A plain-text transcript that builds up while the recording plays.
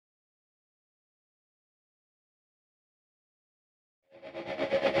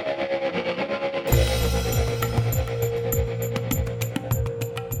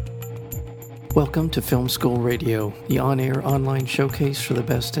Welcome to Film School Radio, the on-air online showcase for the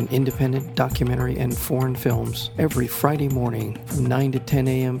best in independent documentary and foreign films, every Friday morning from 9 to 10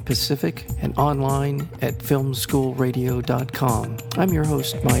 a.m. Pacific and online at filmschoolradio.com. I'm your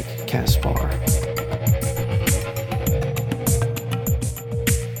host, Mike Kaspar.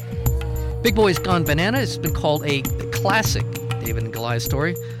 Big Boys Gone Banana has been called a classic David and Goliath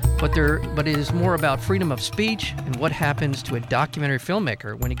story, but it is more about freedom of speech and what happens to a documentary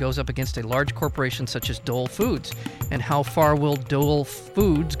filmmaker when he goes up against a large corporation such as Dole Foods, and how far will Dole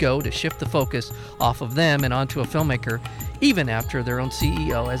Foods go to shift the focus off of them and onto a filmmaker, even after their own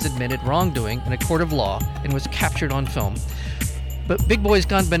CEO has admitted wrongdoing in a court of law and was captured on film. But Big Boys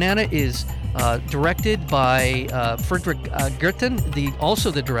Gone Banana is directed by Fredrik Gertten,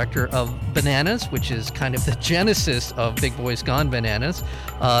 also the director of Bananas, which is kind of the genesis of Big Boys Gone Bananas.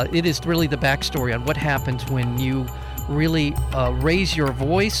 It is really the backstory on what happens when you really raise your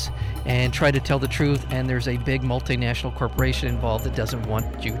voice and try to tell the truth, and there's a big multinational corporation involved that doesn't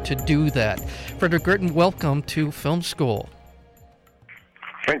want you to do that. Fredrik Gertten, welcome to Film School.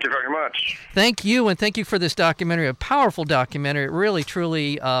 Thank you very much. Thank you, and thank you for this documentary, a powerful documentary. It really,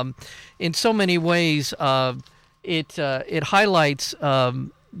 truly, in so many ways, it highlights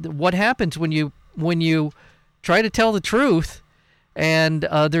what happens when you try to tell the truth, and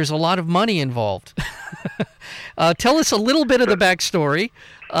there's a lot of money involved. Tell us a little bit of the backstory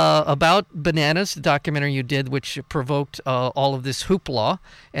about Bananas, the documentary you did, which provoked all of this hoopla,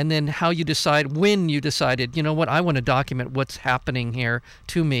 and then when you decided, you know what, I want to document what's happening here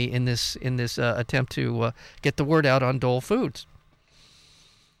to me in this attempt to get the word out on Dole Foods.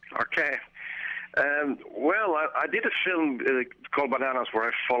 Okay. Well, I did a film called Bananas where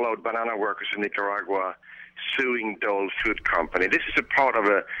I followed banana workers in Nicaragua suing Dole Food Company. This is a part of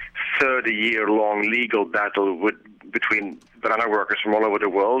a 30-year-long legal battle between banana workers from all over the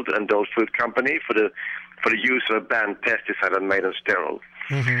world and Dole Food Company for the use of a banned pesticide that made them sterile.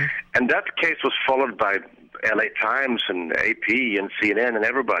 Mm-hmm. And that case was followed by LA Times and AP and CNN and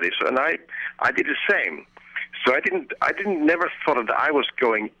everybody. So, and I did the same. So I never thought that I was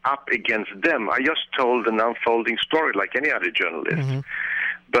going up against them. I just told an unfolding story like any other journalist. Mm-hmm.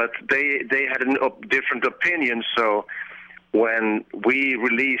 But they had a different opinion. So when we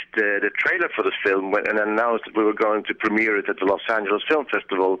released the trailer for the film and announced that we were going to premiere it at the Los Angeles Film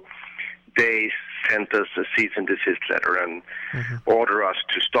Festival, they sent us a cease and desist letter and order us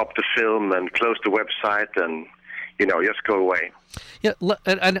to stop the film and close the website and, just go away. Yeah,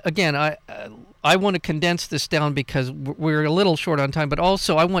 and again, I want to condense this down because we're a little short on time, but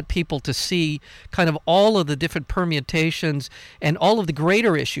also I want people to see kind of all of the different permutations and all of the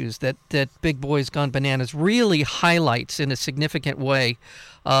greater issues that Big Boys Gone Bananas really highlights in a significant way.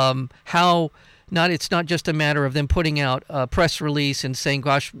 It's not just a matter of them putting out a press release and saying,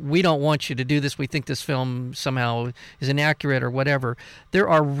 gosh, we don't want you to do this. We think this film somehow is inaccurate or whatever. There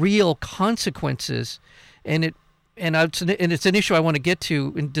are real consequences, and it's an issue I want to get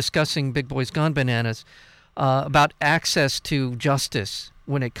to in discussing Big Boys Gone Bananas, about access to justice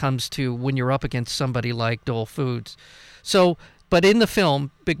when it comes to when you're up against somebody like Dole Foods. So, but in the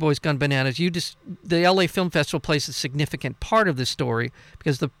film, Big Boys Gone Bananas, the LA Film Festival plays a significant part of this story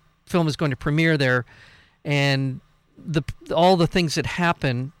because the film is going to premiere there, and all the things that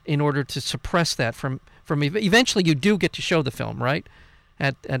happen in order to suppress that from eventually you do get to show the film, right,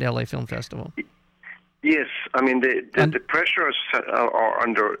 at LA Film Festival. Yes, I mean the pressures are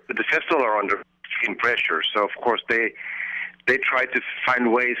under the festival are under extreme pressure. So of course they try to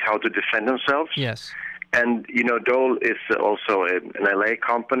find ways how to defend themselves. Yes, and Dole is also an LA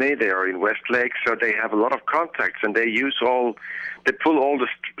company. They are in Westlake, so they have a lot of contacts, and they pull all the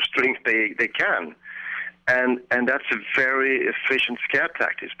strings they can, and that's a very efficient scare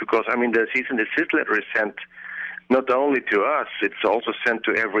tactics because the cease and desist letter is sent not only to us, it's also sent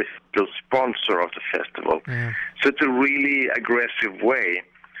to every single sponsor of the festival. Yeah. So it's a really aggressive way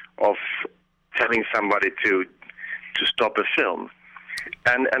of telling somebody to stop a film.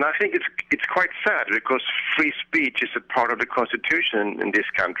 And I think it's quite sad because free speech is a part of the Constitution in this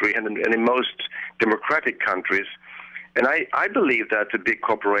country and in most democratic countries. And I believe that the big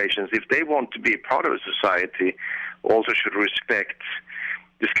corporations, if they want to be a part of a society, also should respect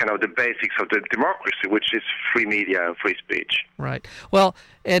this kind of the basics of the democracy, which is free media and free speech. Right. Well,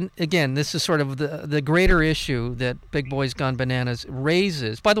 and again, this is sort of the greater issue that Big Boys Gone Bananas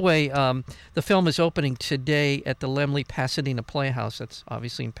raises. By the way, the film is opening today at the Laemmle Pasadena Playhouse. That's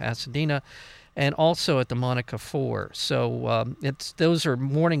obviously in Pasadena, and also at the Monica 4. So those are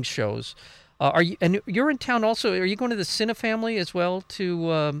morning shows. And you're in town also. Are you going to the Cine Family as well?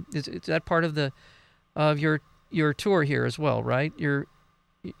 Is that part of your tour here as well? Right.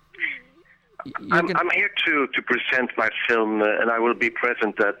 I'm here to present my film, and I will be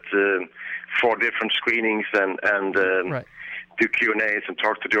present at 4 different screenings and right. do Q&As and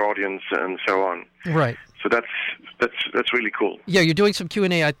talk to the audience and so on. Right. So that's really cool. Yeah, you're doing some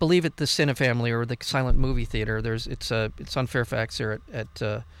Q&A, I believe, at the Cinefamily or the Silent Movie Theater. It's on Fairfax here at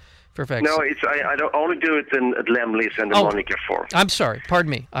Fairfax. No, I don't only do it at Lemley's and the Monica 4. I'm sorry.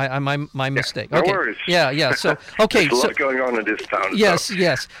 Pardon me. My mistake. No okay. worries. Yeah. So okay. There's a lot going on in this town. Yes.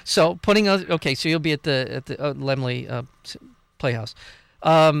 So so you'll be at the Lemley Playhouse.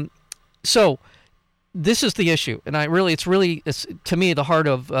 So this is the issue, and it's to me the heart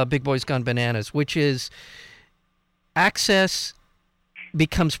of Big Boys Gone Bananas, which is access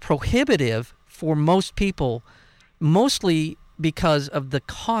becomes prohibitive for most people, mostly because of the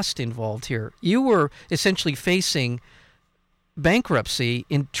cost involved here. You were essentially facing bankruptcy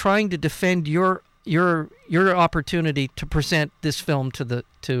in trying to defend your opportunity to present this film to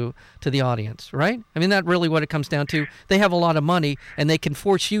the audience, right? I mean, that's really what it comes down to. They have a lot of money, and they can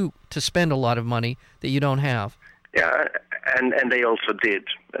force you to spend a lot of money that you don't have. Yeah, and they also did.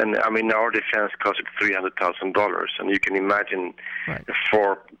 And I mean, our defense costed $300,000, and you can imagine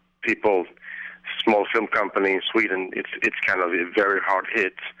for people, small film company in Sweden, it's kind of a very hard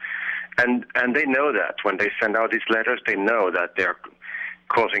hit. And they know that when they send out these letters, they know that they're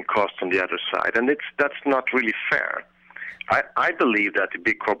causing costs on the other side, and that's not really fair. I believe that a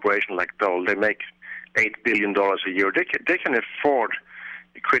big corporation like Dole, they make $8 billion a year. They can afford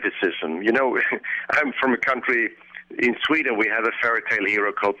criticism. You know, I'm from a country in Sweden. We have a fairy tale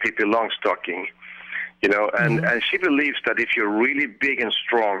hero called Pippi Longstocking. You know, and she believes that if you're really big and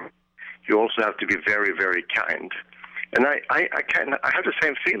strong, you also have to be very, very kind. And I have the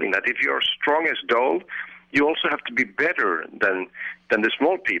same feeling that if you're strong as Dole, you also have to be better than the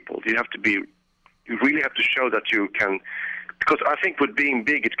small people. You really have to show that you can, because I think with being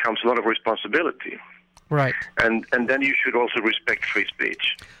big, it comes a lot of responsibility. Right. And then you should also respect free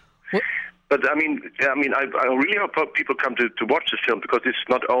speech. What? But I really hope people come to watch the film, because it's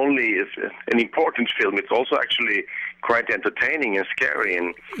not only an important film, it's also actually quite entertaining and scary.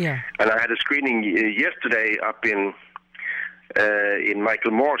 And I had a screening yesterday up in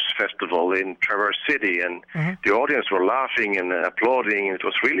Michael Moore's festival in Traverse City, and the audience were laughing and applauding. It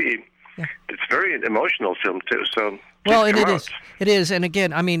was really, it's a very emotional film too. So well, and it is, and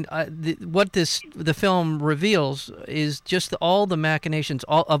again, I mean, what the film reveals is just all the machinations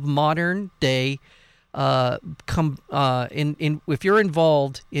of modern day. If you're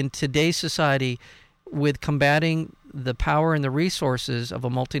involved in today's society with combating the power and the resources of a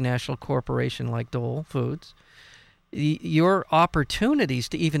multinational corporation like Dole Foods, your opportunities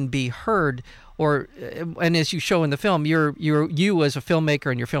to even be heard, and as you show in the film, you as a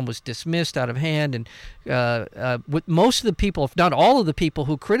filmmaker, and your film was dismissed out of hand, and with most of the people, if not all of the people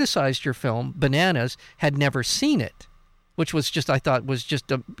who criticized your film, Bananas, had never seen it, which was just, I thought, was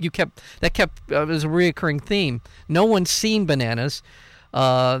just it was a reoccurring theme. No one's seen Bananas.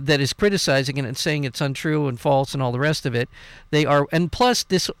 That is criticizing it and saying it's untrue and false and all the rest of it. They are, and plus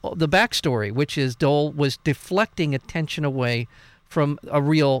the backstory, which is Dole was deflecting attention away from a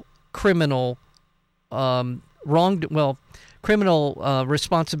real criminal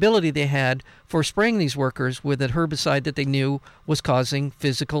responsibility they had for spraying these workers with a herbicide that they knew was causing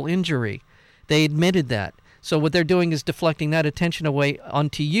physical injury. They admitted that. So what they're doing is deflecting that attention away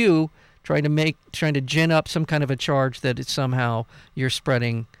onto you, trying to gin up some kind of a charge that it's somehow you're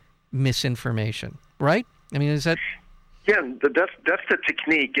spreading misinformation, right? I mean, is that? Yeah, that's the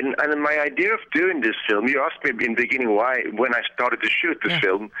technique. And my idea of doing this film, you asked me in the beginning when I started to shoot this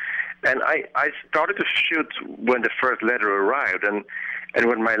film, and I started to shoot when the first letter arrived, and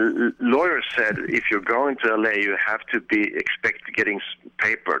when my lawyer said, if you're going to LA, you have to expect getting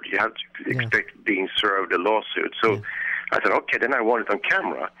papered, you have to expect being served a lawsuit. So I said, okay, then I want it on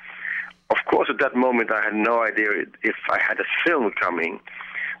camera. Of course, at that moment, I had no idea if I had a film coming.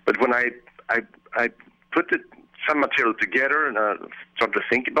 But when I put some material together and started to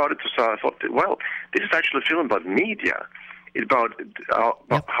think about it, so I thought, well, this is actually a film about media. It's about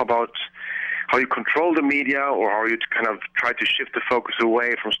how you control the media, or how you kind of try to shift the focus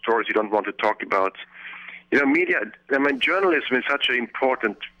away from stories you don't want to talk about. You know, media, I mean, journalism is such an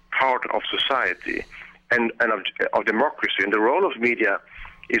important part of society and of democracy. And the role of media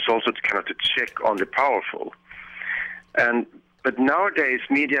is also to check on the powerful. But nowadays,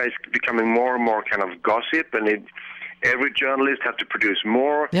 media is becoming more and more kind of gossip, and every journalist has to produce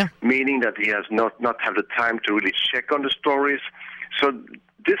more, meaning that he has not have the time to really check on the stories. So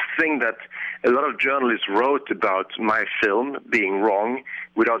this thing that a lot of journalists wrote about my film being wrong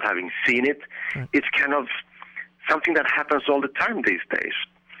without having seen it, it's kind of something that happens all the time these days.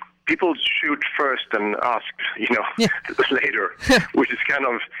 people shoot first and ask, later, which is kind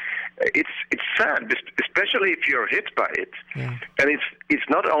of, it's sad, especially if you're hit by it. Yeah. And it's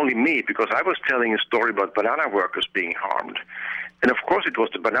not only me, because I was telling a story about banana workers being harmed. And of course it was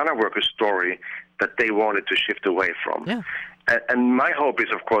the banana workers story that they wanted to shift away from. Yeah. And my hope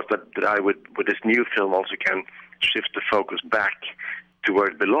is, of course, that I would, with this new film, also can shift the focus back to where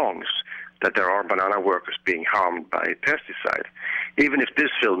it belongs, that there are banana workers being harmed by pesticide. Even if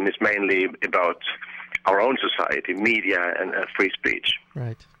this film is mainly about our own society, media, and free speech.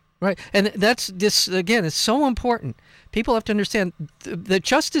 Right. And this, again, is so important. People have to understand that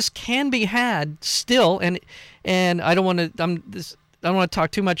justice can be had still, and I don't want to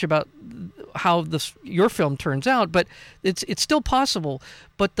talk too much about how your film turns out, but it's still possible.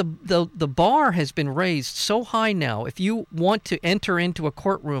 But the bar has been raised so high now. If you want to enter into a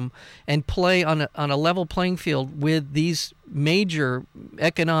courtroom and play on a level playing field with these major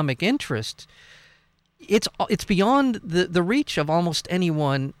economic interests, it's beyond the reach of almost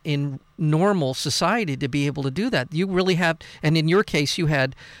anyone in normal society to be able to do that. You really have, and in your case, you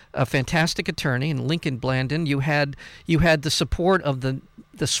had a fantastic attorney in Lincoln Blandin. You had the support of the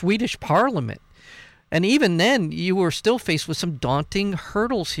Swedish Parliament, and even then, you were still faced with some daunting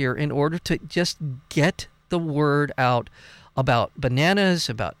hurdles here in order to just get the word out about bananas,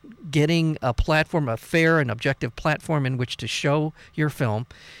 about getting a platform, a fair and objective platform in which to show your film.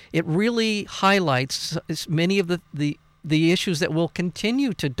 It really highlights many of the issues that will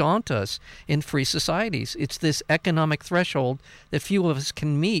continue to daunt us in free societies. It's this economic threshold that few of us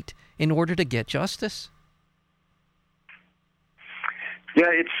can meet in order to get justice.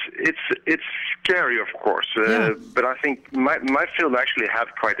 Yeah, it's scary, of course, but I think my film actually had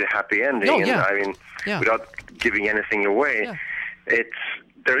quite a happy ending. Oh, yeah. And I mean, without giving anything away,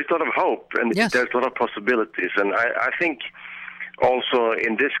 there is a lot of hope, and there's a lot of possibilities. And I think also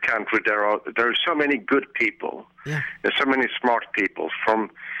in this country there are so many good people. Yeah. There's so many smart people from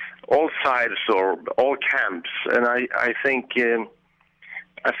all sides or all camps, and I think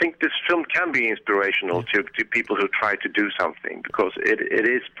this film can be inspirational to people who try to do something, because it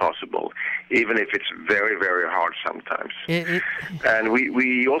is possible, even if it's very, very hard sometimes. And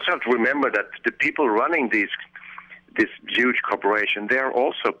we also have to remember that the people running this huge corporation, they are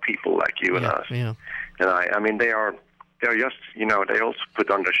also people like you and us. Yeah. And I mean, they're just, they also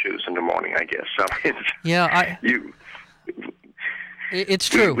put on their shoes in the morning, I guess. So it's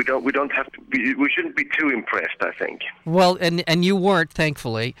true. We don't have to. We shouldn't be too impressed, I think. Well, and you weren't,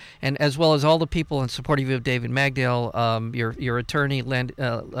 thankfully, and as well as all the people in support of you, David Magdale, your attorney,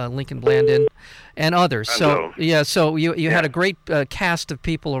 Lincoln Blandin, and others. So you had a great cast of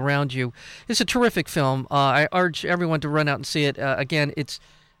people around you. It's a terrific film. I urge everyone to run out and see it. Again,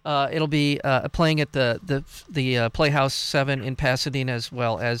 it'll be playing at the Playhouse 7 in Pasadena, as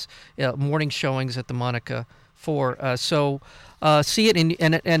well as morning showings at the Monica 4. See it,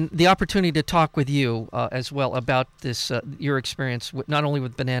 and the opportunity to talk with you as well about this, your experience not only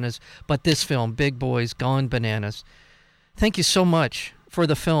with bananas, but this film, Big Boys Gone Bananas. Thank you so much for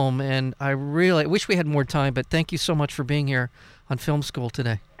the film, and I really wish we had more time, but thank you so much for being here on Film School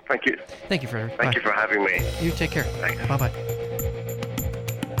today. Thank you. Thank you, Frederick. Thank you for having me. You take care. Thanks. Bye-bye.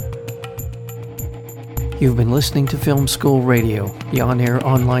 You've been listening to Film School Radio, the on-air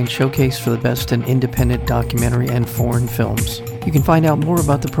online showcase for the best in independent documentary and foreign films. You can find out more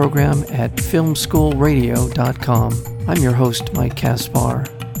about the program at filmschoolradio.com. I'm your host, Mike Kaspar.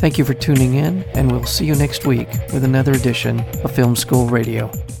 Thank you for tuning in, and we'll see you next week with another edition of Film School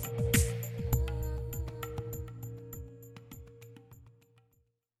Radio.